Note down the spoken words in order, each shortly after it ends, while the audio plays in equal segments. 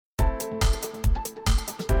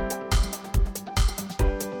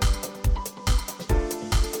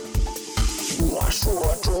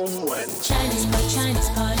说中文。 Chinese pot, Chinese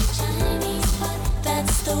pot, Chinese pot.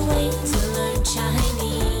 That's the way to learn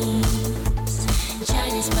Chinese.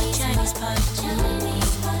 Chinese pot, Chinese pot,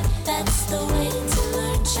 Chinese pot. That's the way to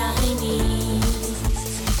learn Chinese.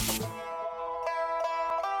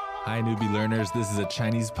 Hi, newbie learners. This is a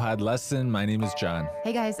Chinese Pod lesson. My name is John.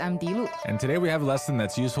 Hey guys, I'm Dilu. And today we have a lesson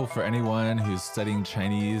that's useful for anyone who's studying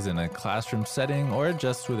Chinese in a classroom setting or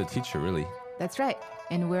just with a teacher, really. That's right.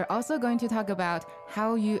 And we're also going to talk about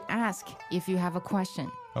how you ask if you have a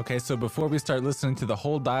question. Okay, so before we start listening to the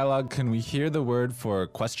whole dialogue, can we hear the word for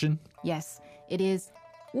question? Yes, it is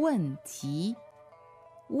问题,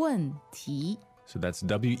问题. So that's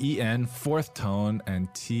W-E-N, fourth tone,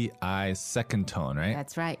 and T-I, second tone, right?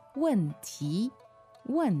 That's right. 问题,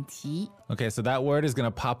问题. Okay, so that word is going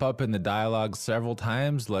to pop up in the dialogue several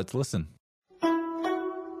times. Let's listen.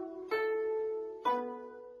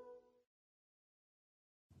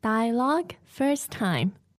 Dialogue first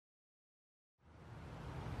time.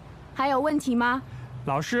 还有问题吗？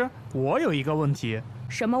老师，我有一个问题，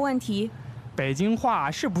什么问题？北京话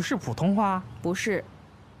是不是普通话？不是。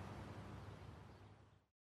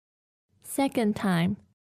 Second time.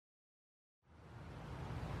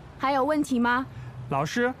 还有问题吗？老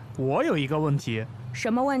师，我有一个问题，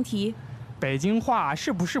什么问题？北京话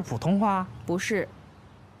是不是普通话？不是。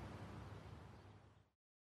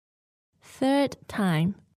 Third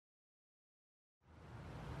time.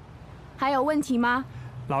 还有问题吗？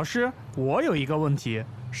老师，我有一个问题，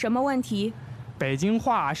什么问题？北京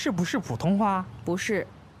话是不是普通话？不是。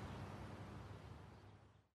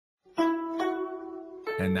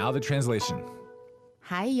 And now the translation.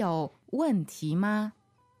 还有问题吗？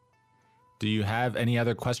 Do you have any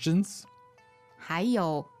other questions? 还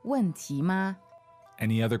有问题吗？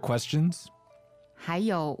 Any other questions? 还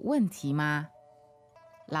有问题吗？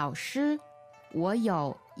老师，我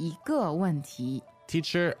有一个问题。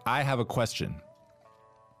 Teacher, I have a question.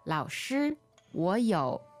 老师，我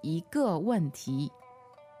有一个问题。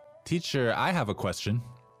 Teacher, I have a question.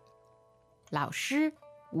 老师，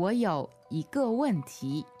我有一个问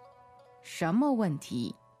题。什么问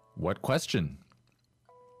题？ What question?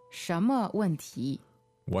 什么问题？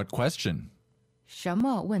 What question? 什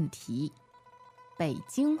么问题？北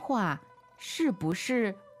京话是不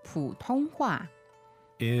是普通话？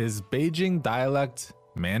 Is Beijing dialect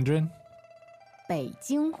Mandarin? 北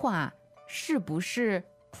京话是不是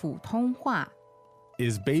普通话？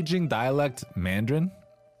 Is Beijing dialect Mandarin?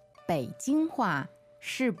 北京话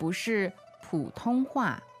是不是普通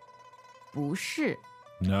话？不是，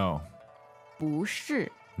 No. 不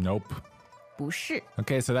是， Nope. 不是。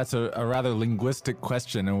 Okay, so that's a rather linguistic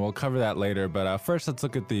question, and we'll cover that later. But first, let's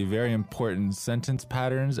look at the very important sentence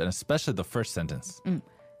patterns, and especially the first sentence.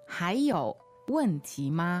 还有问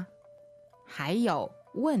题吗？还有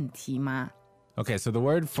问题吗？ Okay, so the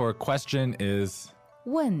word for question is,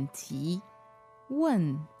 问题，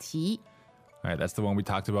问题。 all right, that's the one we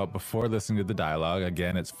talked about before listening to the dialogue.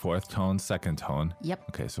 Again, it's fourth tone, second tone. Yep.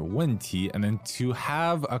 Okay, so 问题, and then to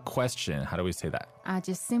have a question, how do we say that?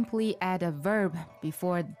 Just simply add a verb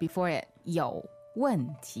before it. 有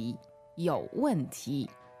问题，有问题。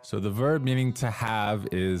 So the verb meaning to have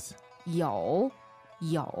is, 有，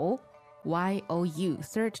有，Y-O-U,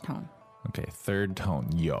 third tone. okay, third tone,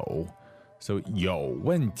 有. So 有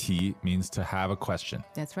问题 means to have a question.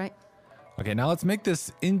 That's right. Okay, now let's make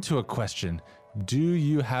this into a question. Do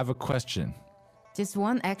you have a question? Just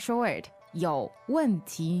one extra word. 有问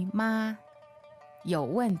题吗？有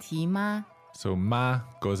问题吗？ So ma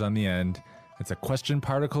goes on the end. It's a question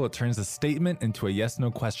particle. It turns a statement into a yes/no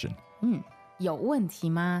question. 有问题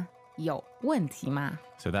吗？有问题吗？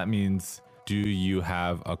 So that means, do you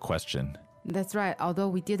have a question? That's right. Although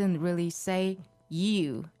we didn't really say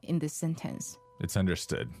you in this sentence. It's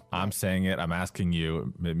understood. I'm saying it. I'm asking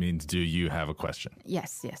you. It means, do you have a question?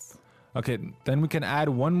 Yes, yes. Okay, then we can add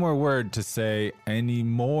one more word to say any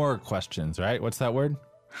more questions, right? What's that word?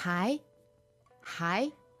 还，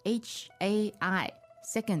还 H-A-I,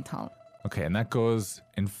 second tone. Okay, and that goes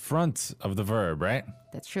in front of the verb, right?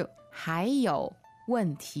 That's true. 还有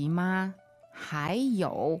问题吗？还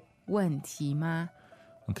有问题吗？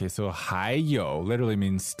 Okay, so 还有 literally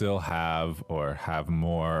means still have or have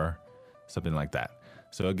more, something like that.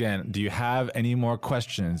 So again, do you have any more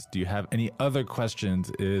questions? Do you have any other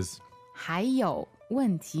questions? Is 还有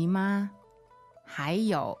问题吗？还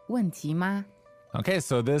有问题吗？ okay,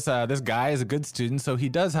 so this guy is a good student, so he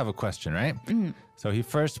does have a question, right? So he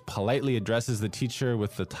first politely addresses the teacher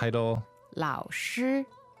with the title. 老师，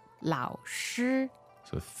老师。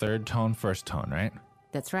 So third tone, first tone, right?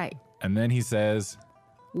 That's right. And then he says,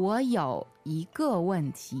 我有一个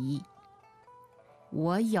问题。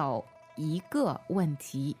我有一个问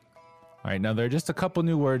题。 All right, now there are just a couple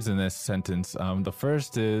new words in this sentence. The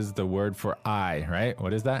first is the word for I, right?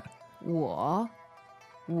 What is that? 我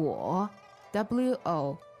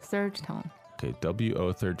W-O third tone. Okay,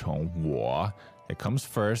 W-O third tone, 我. It comes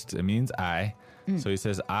first. It means I. So he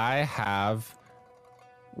says, I have.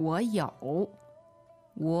 我有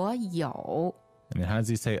And then how does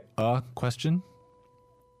he say a question?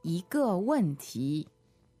 一个问题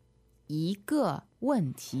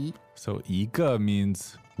So 一个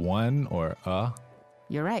means one or a.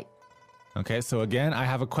 You're right. Okay, so again, I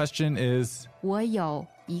have a question is 我有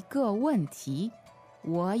一个问题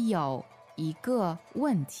all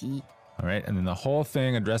right, and then the whole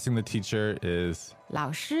thing addressing the teacher is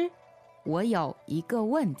老师我有一个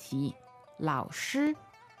问题老师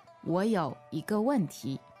我有一个问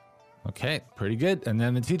题 okay, pretty good. And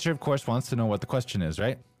then the teacher, of course, wants to know what the question is,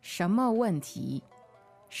 right? 什么问题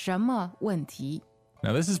什么问题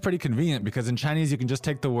Now, this is pretty convenient because in Chinese, you can just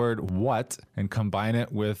take the word what and combine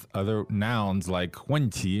it with other nouns like 问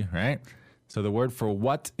题, right? So the word for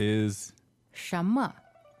what is 什么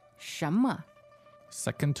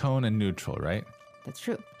second tone and neutral, right? That's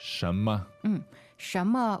true. 什么什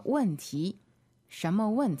么问题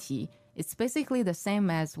It's basically the same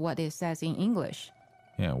as what it says in English.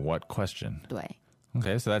 Yeah, what question? 对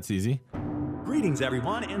Okay, so that's easy. Greetings,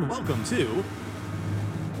 everyone, and welcome to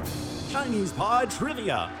Chinese Pod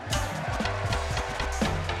Trivia.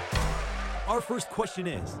 Our first question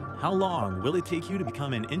is, how long will it take you to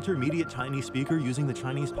become an intermediate Chinese speaker using the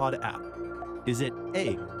Chinese Pod app? Is it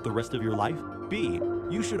A, the rest of your life? B,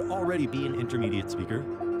 you should already be an intermediate speaker?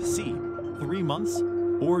 C, 3 months?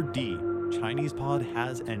 Or D, Chinese Pod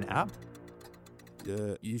has an app?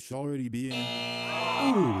 You should already be in.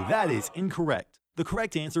 Ooh, that is incorrect. The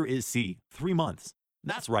correct answer is C, 3 months.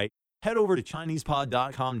 That's right. Head over to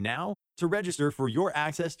ChinesePod.com now to register for your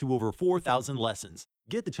access to over 4,000 lessons.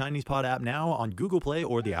 Get the Chinese Pod app now on Google Play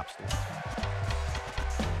or the App Store.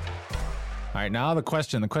 All right, now the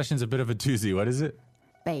question. The question's a bit of a doozy. What is it?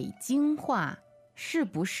 北京话是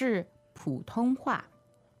不是普通话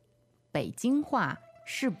北京话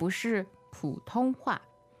是不是普通话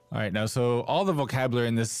All right, now, so all the vocabulary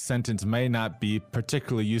in this sentence may not be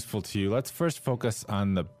particularly useful to you. Let's first focus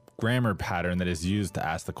on the grammar pattern that is used to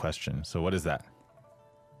ask the question. So what is that?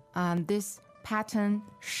 This pattern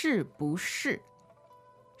是不是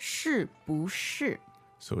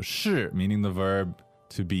So 是 meaning the verb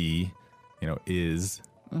to be, is.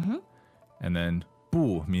 And then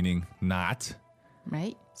不 meaning not.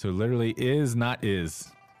 right? So literally is, not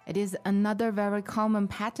is. It is another very common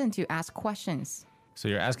pattern to ask questions. So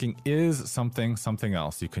you're asking is something something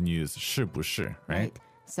else. You can use 是不是, right?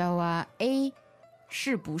 So A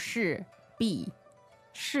是不是 B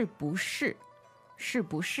是不是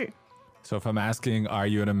So if I'm asking, are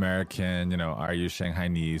you an American? Are you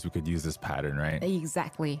Shanghainese? We could use this pattern, right?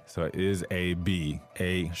 Exactly. So it is A, B.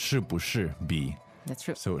 A 是不是 B. That's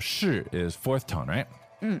true. So 是 is fourth tone, right?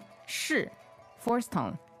 是 fourth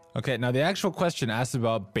tone. Okay, now the actual question asks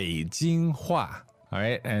about 北京话. All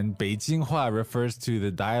right, and 北京话 refers to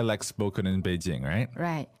the dialect spoken in Beijing, right?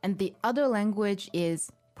 Right. And the other language is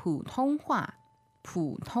普通话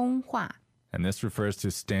And this refers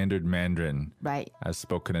to standard Mandarin Right. as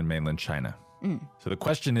spoken in mainland China. So the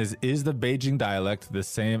question is the Beijing dialect the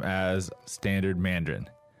same as standard Mandarin?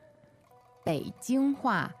 北京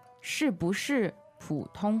话是不是普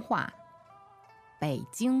通话北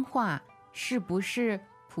京话是不是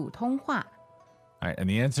普通话 All right, and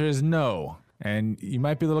the answer is no. And you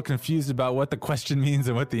might be a little confused about what the question means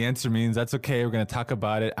and what the answer means. That's okay. We're going to talk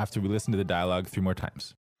about it after we listen to the dialogue 3 more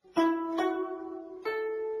times.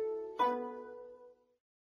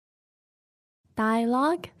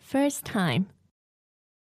 Dialogue first time.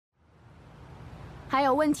 还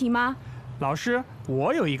有问题吗？老师，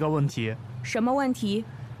我有一个问题，什么问题？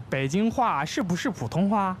北京话是不是普通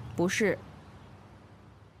话？不是。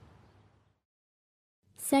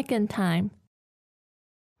 Second time.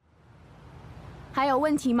 还有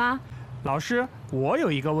问题吗？老师，我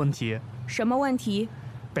有一个问题，什么问题？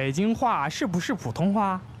北京话是不是普通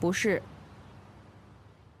话？不是。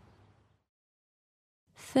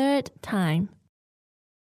 Third time.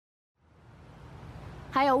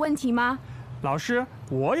 还有问题吗？老师，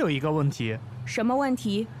我有一个问题，什么问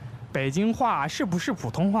题？北京话是不是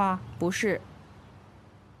普通话？不是。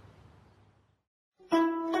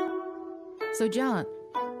 So John,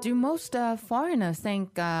 do most foreigners think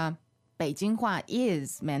北京话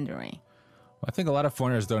is Mandarin? Well, I think a lot of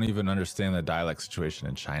foreigners don't even understand the dialect situation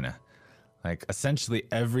in China. Like, essentially,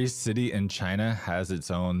 every city in China has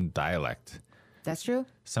its own dialect. That's true.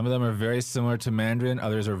 Some of them are very similar to Mandarin,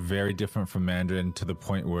 others are very different from Mandarin to the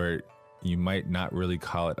point where you might not really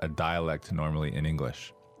call it a dialect normally in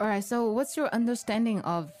English. All right, so what's your understanding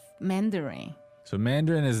of Mandarin? So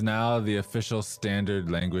Mandarin is now the official standard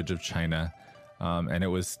language of China, and it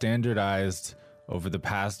was standardized over the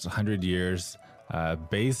past 100 years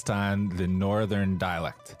based on the northern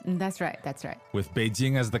dialect. That's right, that's right. With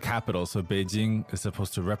Beijing as the capital, so Beijing is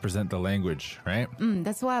supposed to represent the language, right?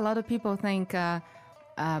 That's why a lot of people think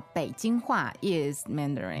北京话 is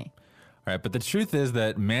Mandarin. All right, but the truth is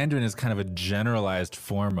that Mandarin is kind of a generalized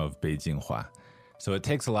form of Beijinghua. So it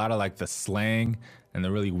takes a lot of like the slang and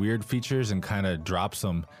the really weird features and kind of drops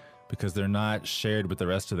them because they're not shared with the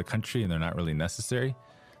rest of the country and they're not really necessary.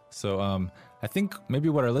 So I think maybe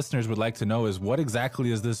what our listeners would like to know is what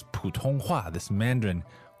exactly is this Putonghua, this Mandarin?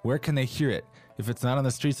 Where can they hear it? If it's not on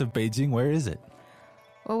the streets of Beijing, where is it?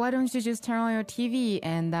 Well, why don't you just turn on your TV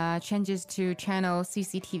and change it to channel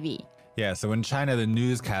CCTV? Yeah, so in China, the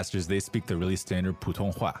newscasters, they speak the really standard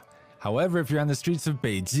Putonghua. However, if you're on the streets of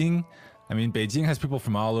Beijing, I mean, Beijing has people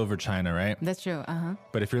from all over China, right? That's true,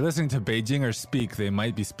 But if you're listening to Beijingers speak, they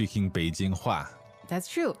might be speaking Beijinghua, That's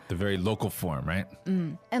true. the very local form, right?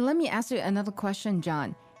 And let me ask you another question,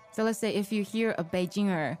 John. So let's say if you hear a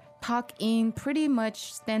Beijinger talk in pretty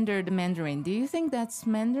much standard Mandarin, do you think that's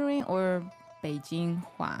Mandarin or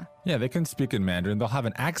Beijinghua? Yeah, they can speak in Mandarin. They'll have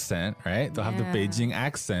an accent, right? They'll have the Yeah. Beijing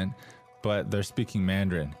accent, but they're speaking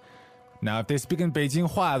Mandarin. Now, if they speak in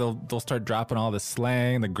Beijinghua, they'll start dropping all the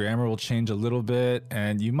slang. The grammar will change a little bit,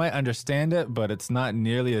 and you might understand it, but it's not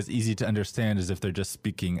nearly as easy to understand as if they're just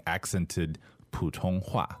speaking accented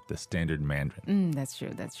Putonghua, the standard Mandarin. That's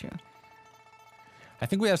true, that's true. I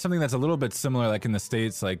think we have something that's a little bit similar, like in the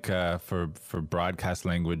States, like for broadcast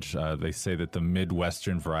language, they say that the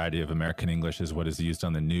Midwestern variety of American English is what is used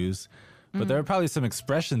on the news. But there are probably some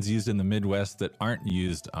expressions used in the Midwest that aren't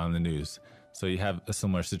used on the news. So you have a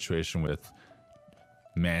similar situation with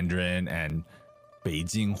Mandarin and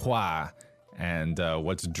Beijinghua and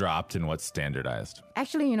what's dropped and what's standardized.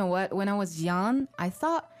 Actually, you know what? When I was young, I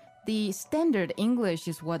thought the standard English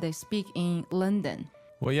is what they speak in London.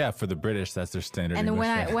 Well, yeah, for the British, that's their standard And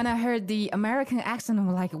English. when I heard the American accent,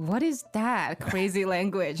 I'm like, what is that crazy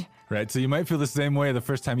language? Right, so you might feel the same way the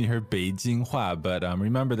first time you heard Beijinghua, but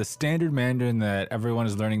remember the standard Mandarin that everyone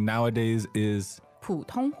is learning nowadays is 普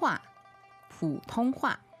通话，普通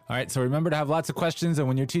话。 All right, so remember to have lots of questions, and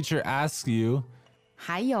when your teacher asks you,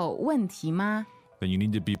 还有问题吗？ then you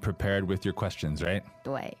need to be prepared with your questions, right?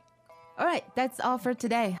 对。All right, that's all for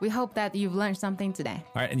today. We hope that you've learned something today.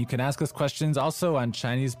 All right, and you can ask us questions also on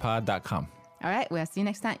ChinesePod.com. All right, we'll see you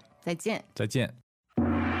next time. 再见。再见.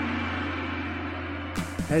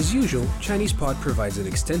 As usual, ChinesePod provides an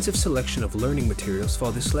extensive selection of learning materials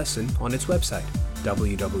for this lesson on its website,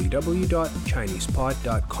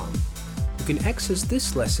 www.chinesepod.com. You can access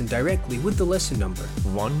this lesson directly with the lesson number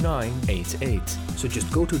 1988. So just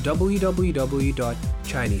go to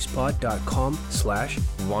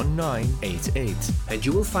www.chinesepod.com/1988 and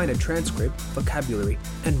you will find a transcript, vocabulary,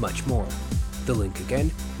 and much more. The link again,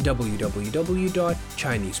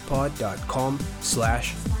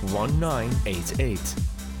 www.chinesepod.com/1988.